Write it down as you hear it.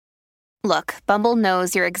Look, Bumble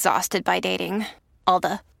knows you're exhausted by dating. All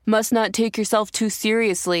the must not take yourself too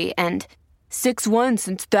seriously and 6'1"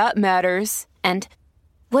 since that matters. And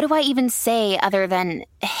what do I even say other than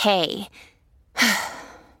hey?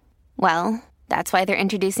 Well, that's why they're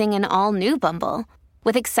introducing an all-new Bumble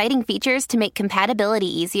with exciting features to make compatibility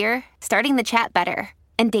easier, starting the chat better,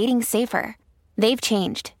 and dating safer. They've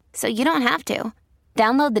changed, so you don't have to.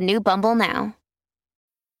 Download the new Bumble now.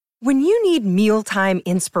 When you need mealtime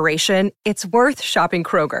inspiration, it's worth shopping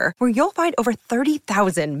Kroger, where you'll find over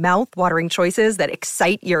 30,000 mouth-watering choices that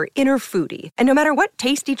excite your inner foodie. And no matter what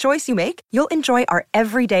tasty choice you make, you'll enjoy our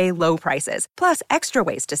everyday low prices, plus extra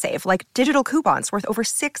ways to save, like digital coupons worth over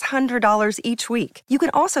 $600 each week. You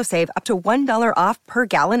can also save up to $1 off per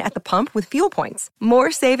gallon at the pump with fuel points.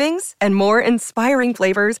 More savings and more inspiring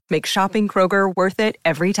flavors make shopping Kroger worth it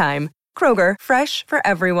every time. Kroger, fresh for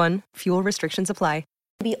everyone. Fuel restrictions apply.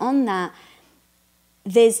 Beyond that,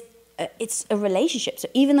 it's a relationship. So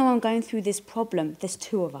even though I'm going through this problem, there's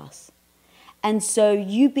two of us. And so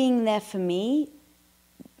you being there for me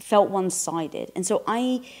felt one-sided. And so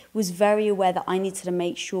I was very aware that I needed to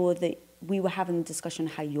make sure that we were having a discussion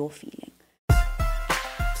on how you're feeling.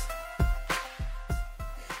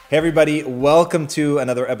 Hey everybody, welcome to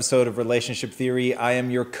another episode of Relationship Theory. I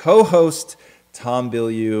am your co-host, Tom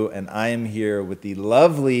Bilyeu, and I am here with the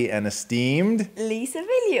lovely and esteemed Lisa Bilyeu.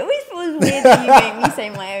 It always feels weird that you make me say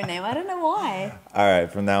my own name. I don't know why. All right,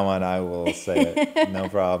 from now on I will say it. No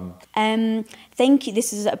problem. Thank you.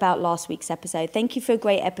 This is about last week's episode. Thank you for a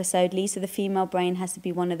great episode. Lisa, The Female Brain has to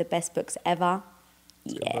be one of the best books ever.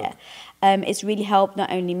 Yeah. It's really helped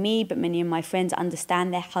not only me, but many of my friends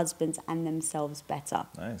understand their husbands and themselves better.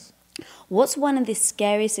 Nice. What's one of the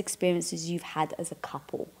scariest experiences you've had as a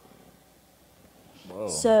couple? Whoa.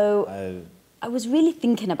 So I was really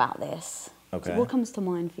thinking about this. Okay. So what comes to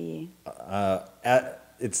mind for you?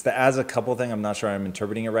 It's the as a couple thing. I'm not sure I'm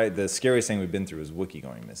interpreting it right. The scariest thing we've been through is Wookie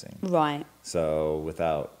going missing. Right. So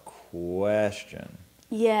without question.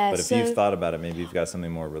 Yeah. But if you've thought about it, maybe you've got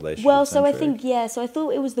something more relationship. Well, so I think, so I thought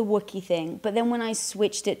it was the Wookiee thing. But then when I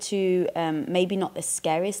switched it to maybe not the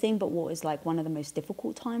scariest thing, but what was like one of the most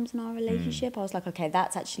difficult times in our relationship, I was like, okay,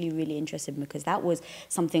 that's actually really interesting because that was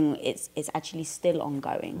something, it's actually still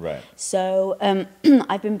ongoing. Right. So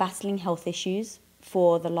I've been battling health issues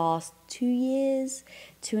for the last 2 years,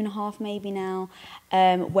 2.5 maybe now,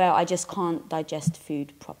 where I just can't digest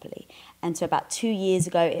food properly. And so about 2 years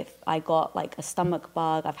ago, if I got like a stomach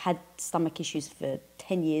bug, I've had stomach issues for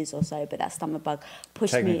 10 years or so, but that stomach bug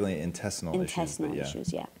pushed Technically me... intestinal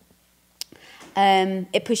issues, yeah.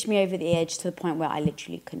 It pushed me over the edge to the point where I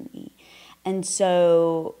literally couldn't eat. And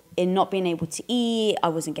so in not being able to eat, I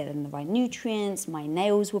wasn't getting the right nutrients, my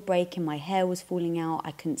nails were breaking, my hair was falling out,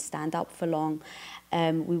 I couldn't stand up for long.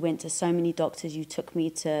 We went to so many doctors. You took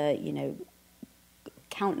me to,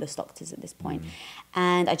 countless doctors at this point.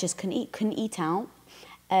 And I just couldn't eat out.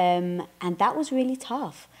 And that was really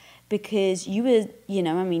tough because you were, you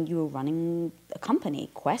were running a company.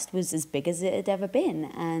 Quest was as big as it had ever been.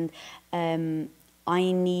 And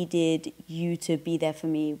I needed you to be there for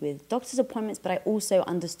me with doctor's appointments, but I also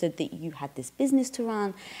understood that you had this business to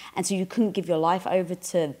run. And so you couldn't give your life over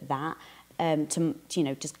to that,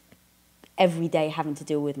 just every day having to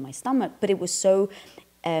deal with my stomach. But it was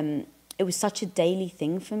it was such a daily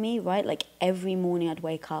thing for me, right? Like every morning I'd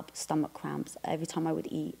wake up, stomach cramps. Every time I would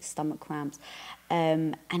eat, stomach cramps.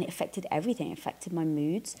 And it affected everything. It affected my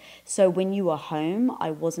moods. So when you were home,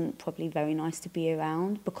 I wasn't probably very nice to be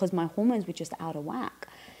around because my hormones were just out of whack.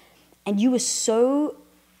 And you were so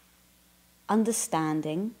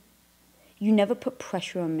understanding. You never put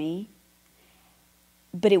pressure on me.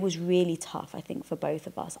 But it was really tough, I think, for both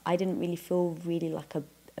of us. I didn't really feel really like a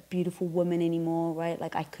beautiful woman anymore, right?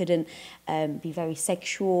 Like I couldn't be very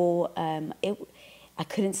sexual. I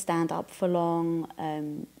couldn't stand up for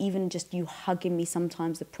long. Even just you hugging me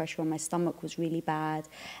sometimes, the pressure on my stomach was really bad.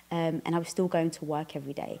 And I was still going to work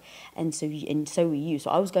every day. And so were you. So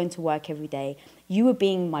I was going to work every day. You were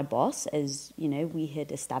being my boss, as, we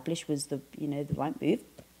had established was the right move.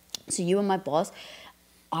 So you were my boss.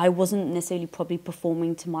 I wasn't necessarily probably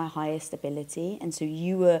performing to my highest ability. And so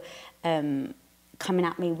you were coming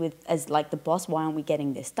at me as like the boss, why aren't we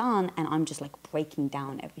getting this done? And I'm just like breaking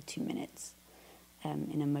down every 2 minutes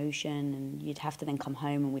in emotion. And you'd have to then come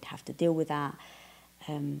home and we'd have to deal with that.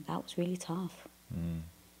 That was really tough.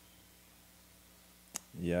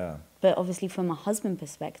 Yeah. But obviously from a husband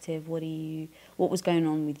perspective, what was going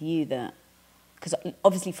on with you that because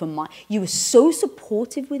obviously you were so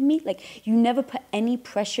supportive with me. Like, you never put any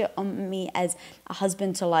pressure on me as a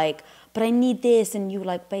husband to like, but I need this. And you were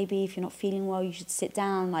like, baby, if you're not feeling well, you should sit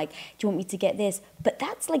down. Like, do you want me to get this? But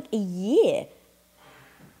that's like a year.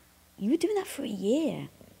 You were doing that for a year.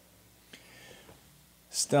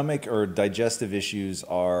 Stomach or digestive issues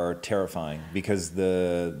are terrifying because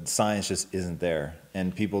the science just isn't there,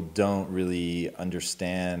 and people don't really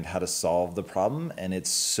understand how to solve the problem, and it's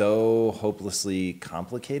so hopelessly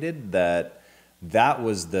complicated that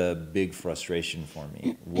was the big frustration for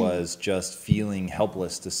me, was just feeling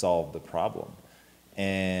helpless to solve the problem.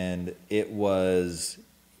 And it was,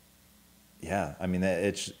 yeah, I mean,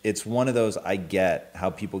 it's one of those, I get how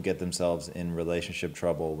people get themselves in relationship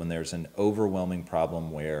trouble when there's an overwhelming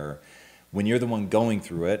problem where when you're the one going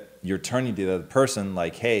through it, you're turning to the other person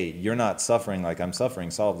like, hey, you're not suffering like I'm suffering,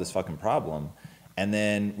 solve this fucking problem. And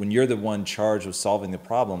then when you're the one charged with solving the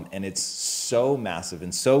problem, and it's so massive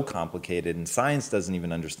and so complicated, and science doesn't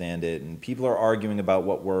even understand it, and people are arguing about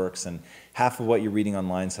what works, and half of what you're reading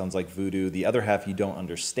online sounds like voodoo, the other half you don't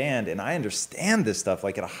understand, and I understand this stuff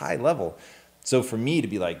like at a high level. So for me to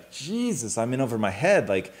be like, Jesus, I'm in over my head,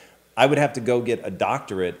 like I would have to go get a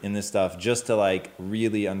doctorate in this stuff just to like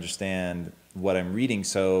really understand what I'm reading.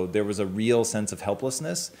 So there was a real sense of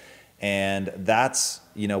helplessness. And that's,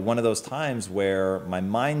 one of those times where my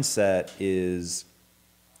mindset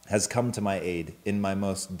has come to my aid in my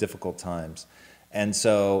most difficult times. And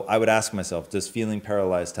so I would ask myself, does feeling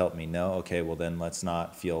paralyzed help me? No? Okay, well then let's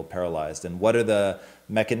not feel paralyzed. And what are the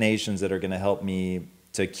machinations that are going to help me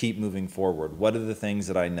to keep moving forward? What are the things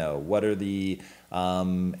that I know? What are the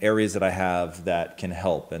areas that I have that can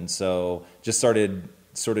help? And so just started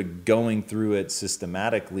sort of going through it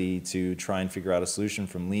systematically to try and figure out a solution,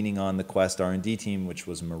 from leaning on the Quest R&D team, which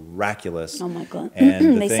was miraculous. Oh my God.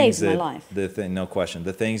 And they saved my life. No question.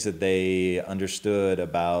 The things that they understood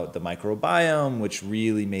about the microbiome, which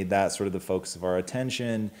really made that sort of the focus of our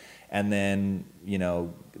attention. And then,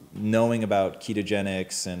 knowing about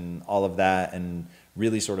ketogenics and all of that, and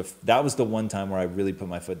really sort of, that was the one time where I really put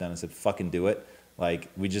my foot down and said, fucking do it. Like,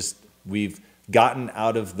 we've gotten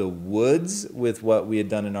out of the woods with what we had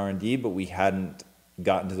done in R&D, but we hadn't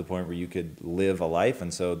gotten to the point where you could live a life.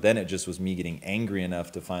 And so then it just was me getting angry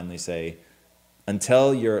enough to finally say,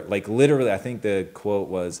 until you're, like, literally, I think the quote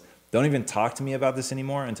was, don't even talk to me about this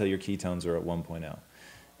anymore until your ketones are at 1.0.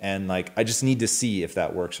 And like, I just need to see if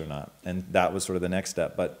that works or not. And that was sort of the next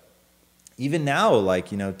step. But even now, like,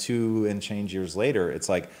 2 and change years later, it's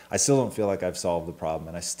like, I still don't feel like I've solved the problem.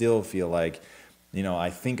 And I still feel like, I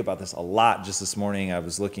think about this a lot. Just this morning, I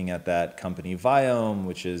was looking at that company Viome,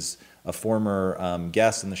 which is a former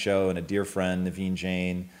guest in the show and a dear friend, Naveen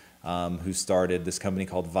Jain, who started this company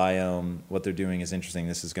called Viome. What they're doing is interesting.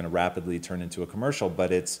 This is going to rapidly turn into a commercial,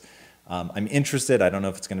 but it's, I'm interested. I don't know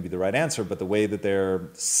if it's going to be the right answer, but the way that they're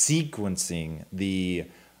sequencing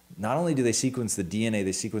not only do they sequence the DNA,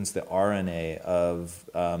 they sequence the RNA of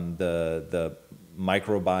the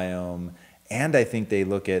microbiome. And I think they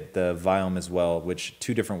look at the Viome as well, which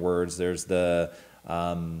 2 different words. There's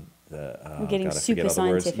I'm getting super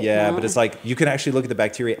scientific Yeah, now. but it's like you can actually look at the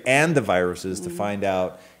bacteria and the viruses to find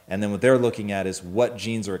out. And then what they're looking at is what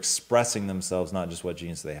genes are expressing themselves, not just what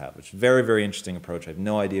genes they have, which is a very, very interesting approach. I have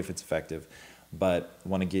no idea if it's effective, but I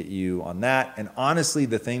want to get you on that. And honestly,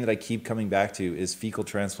 the thing that I keep coming back to is fecal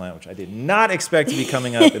transplant, which I did not expect to be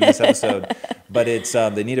coming up in this episode, but it's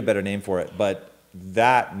they need a better name for it. But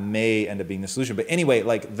that may end up being the solution. But anyway,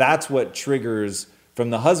 like, that's what triggers from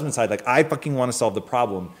the husband side. Like, I fucking want to solve the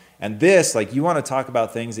problem. And this, like, you want to talk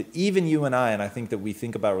about things that even you and I think that we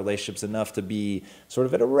think about relationships enough to be sort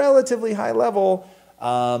of at a relatively high level.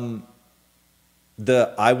 I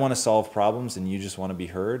want to solve problems and you just want to be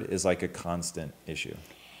heard is like a constant issue.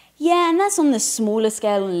 Yeah, and that's on the smaller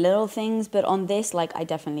scale and little things, but on this, like, I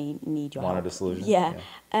definitely need your help. Wanted a solution? Yeah.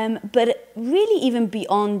 But really, even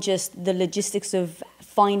beyond just the logistics of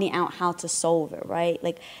finding out how to solve it, right?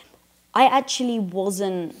 Like, I actually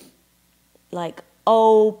wasn't like,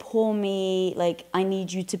 oh, poor me, like, I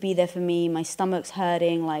need you to be there for me, my stomach's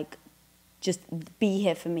hurting, like, just be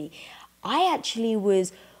here for me. I actually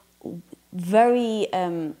was very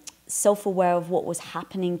self-aware of what was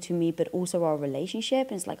happening to me, but also our relationship.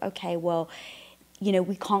 And it's like, okay, well,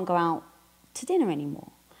 we can't go out to dinner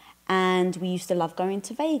anymore. And we used to love going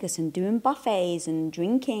to Vegas and doing buffets and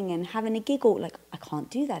drinking and having a giggle. Like, I can't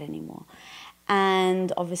do that anymore.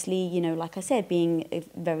 And obviously, like I said, being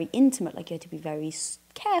very intimate, like, you had to be very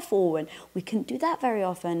careful, and we couldn't do that very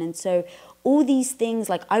often. And so all these things,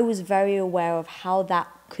 like, I was very aware of how that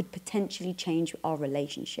could potentially change our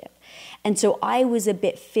relationship. And so I was a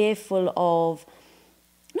bit fearful of,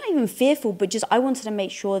 not even fearful, but just I wanted to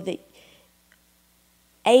make sure that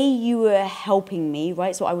you were helping me,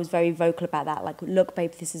 right? So I was very vocal about that. Like, look,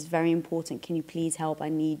 babe, this is very important. Can you please help? I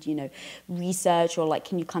need, research, or like,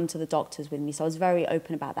 can you come to the doctors with me? So I was very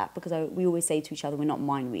open about that, because we always say to each other, we're not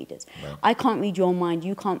mind readers. Right. I can't read your mind.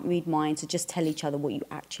 You can't read mine. So just tell each other what you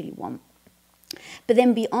actually want. But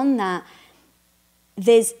then beyond that,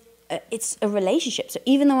 it's a relationship. So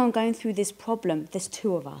even though I'm going through this problem, there's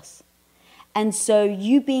two of us. And so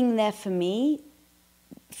you being there for me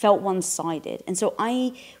felt one-sided. And so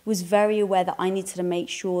I was very aware that I needed to make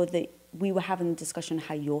sure that we were having a discussion on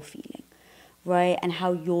how you're feeling, right? And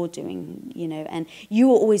how you're doing, and you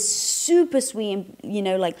were always super sweet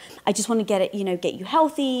and, like, I just want to get you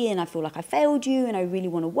healthy, and I feel like I failed you, and I really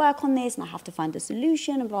want to work on this, and I have to find a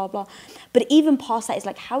solution, and blah, blah. But even past that, it's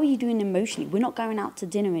like, how are you doing emotionally? We're not going out to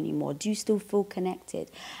dinner anymore. Do you still feel connected?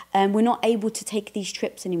 We're not able to take these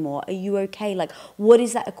trips anymore. Are you okay? Like, what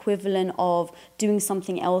is that equivalent of doing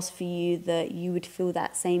something else for you that you would feel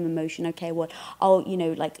that same emotion? Okay, well,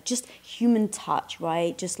 like, just human touch,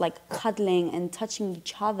 right? Just like cuddling and touching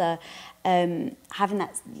each other, having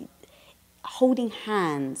that, holding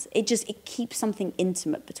hands. It keeps something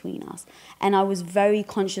intimate between us. And I was very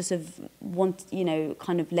conscious of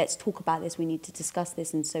let's talk about this. We need to discuss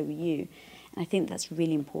this, and so were you. And I think that's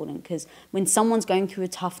really important, because when someone's going through a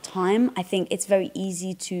tough time, I think it's very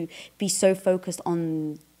easy to be so focused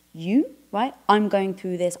on you, right? I'm going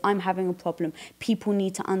through this. I'm having a problem. People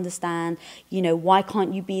need to understand, why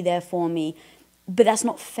can't you be there for me? But that's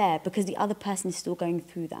not fair, because the other person is still going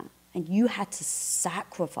through that. And you had to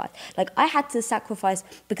sacrifice. Like, I had to sacrifice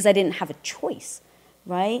because I didn't have a choice,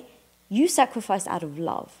 right? You sacrificed out of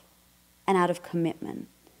love and out of commitment.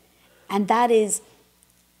 And that is,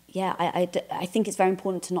 I think it's very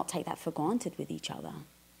important to not take that for granted with each other.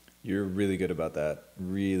 You're really good about that.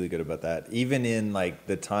 Really good about that. Even in like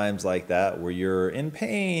the times like that where you're in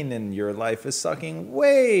pain and your life is sucking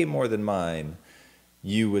way more than mine,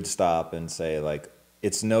 you would stop and say, like,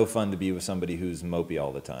 it's no fun to be with somebody who's mopey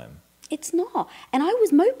all the time. It's not. And I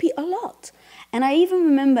was mopey a lot. And I even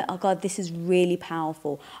remember, oh God, this is really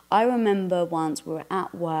powerful. I remember once we were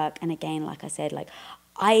at work, and again, like I said, like,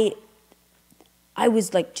 I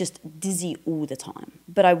was like just dizzy all the time.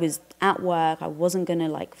 But I was at work. I wasn't going to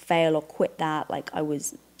like fail or quit that. Like, I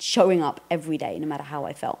was showing up every day, no matter how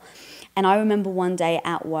I felt. And I remember one day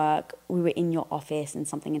at work, we were in your office and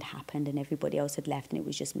something had happened and everybody else had left and it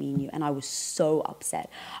was just me and you. And I was so upset.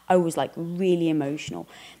 I was like really emotional.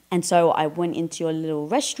 And so I went into your little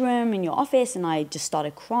restroom in your office and I just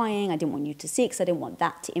started crying. I didn't want you to see it because I didn't want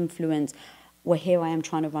that to influence, well, here I am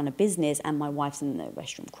trying to run a business and my wife's in the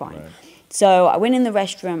restroom crying. Right. So I went in the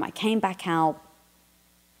restroom, I came back out,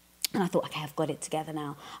 and I thought, okay, I've got it together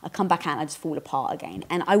now. I come back out and I just fall apart again.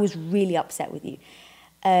 And I was really upset with you.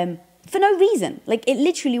 For no reason. Like, it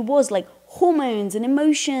literally was like hormones and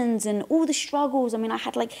emotions and all the struggles. I mean, I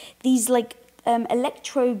had like these like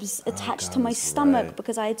electrodes attached to my stomach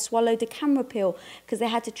because I had swallowed a camera pill because they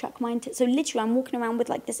had to track my so literally I'm walking around with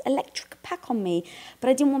like this electric pack on me, but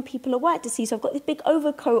I didn't want people at work to see, so I've got this big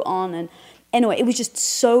overcoat on. And anyway, it was just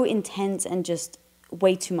so intense and just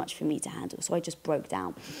way too much for me to handle. So I just broke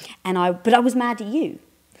down. But I was mad at you,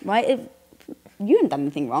 right? You hadn't done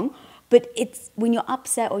anything wrong. But it's when you're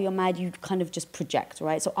upset or you're mad, you kind of just project,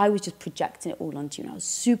 right? So I was just projecting it all onto you, and I was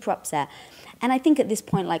super upset. And I think at this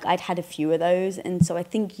point, like, I'd had a few of those, and so I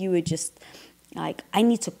think you were just like, I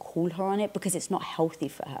need to call her on it because it's not healthy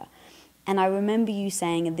for her. And I remember you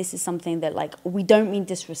saying, and this is something that, like, we don't mean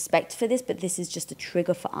disrespect for this, but this is just a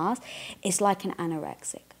trigger for us. It's like an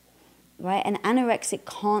anorexic, right? An anorexic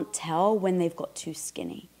can't tell when they've got too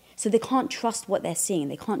skinny. So they can't trust what they're seeing.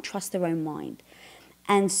 They can't trust their own mind.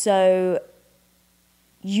 And so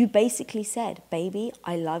you basically said, baby,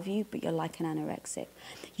 I love you, but you're like an anorexic.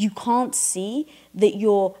 You can't see that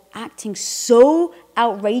you're acting so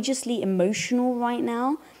outrageously emotional right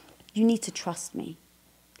now. You need to trust me.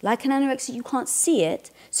 Like an anorexic, you can't see it.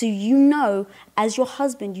 So you know, as your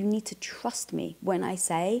husband, you need to trust me when I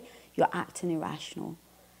say you're acting irrational.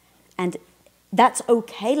 And that's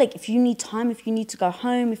okay. Like, if you need time, if you need to go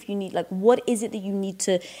home, if you need, like, what is it that you need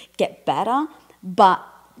to get better? But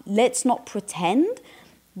let's not pretend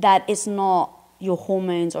that it's not your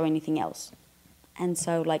hormones or anything else. And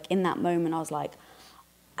so, like, in that moment, I was like,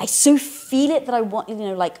 I so feel it that I want,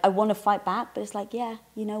 like, I want to fight back. But it's like, yeah,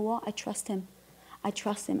 you know what? I trust him.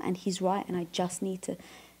 And he's right. And I just need to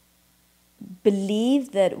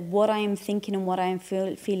believe that what I am thinking and what I am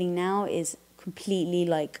feeling now is completely,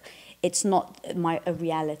 like, it's not a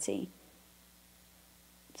reality.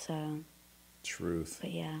 So... Truth.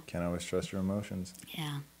 But yeah. Can't always trust your emotions.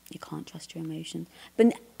 Yeah. You can't trust your emotions.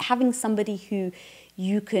 But having somebody who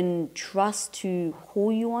you can trust to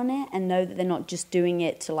call you on it and know that they're not just doing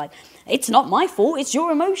it to like, it's not my fault, it's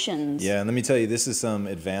your emotions. Yeah, and let me tell you, this is some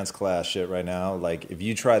advanced class shit right now. Like, if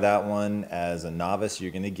you try that one as a novice,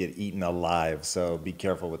 you're going to get eaten alive. So be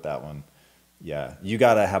careful with that one. Yeah, you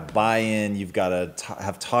got to have buy-in. You've got to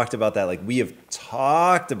have talked about that. Like, we have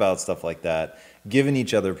talked about stuff like that, given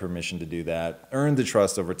each other permission to do that, earned the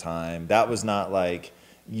trust over time. That was not like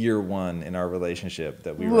year one in our relationship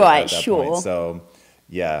that we were at that point. So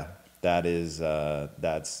yeah,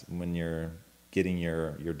 that's when you're getting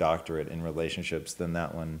your doctorate in relationships, then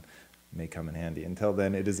that one may come in handy. Until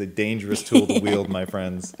then, it is a dangerous tool to wield, my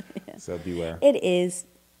friends. Yeah. So beware. It is,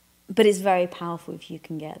 but it's very powerful if you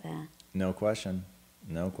can get there. No question.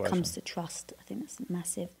 No question. When it comes to trust, I think that's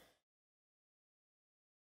massive.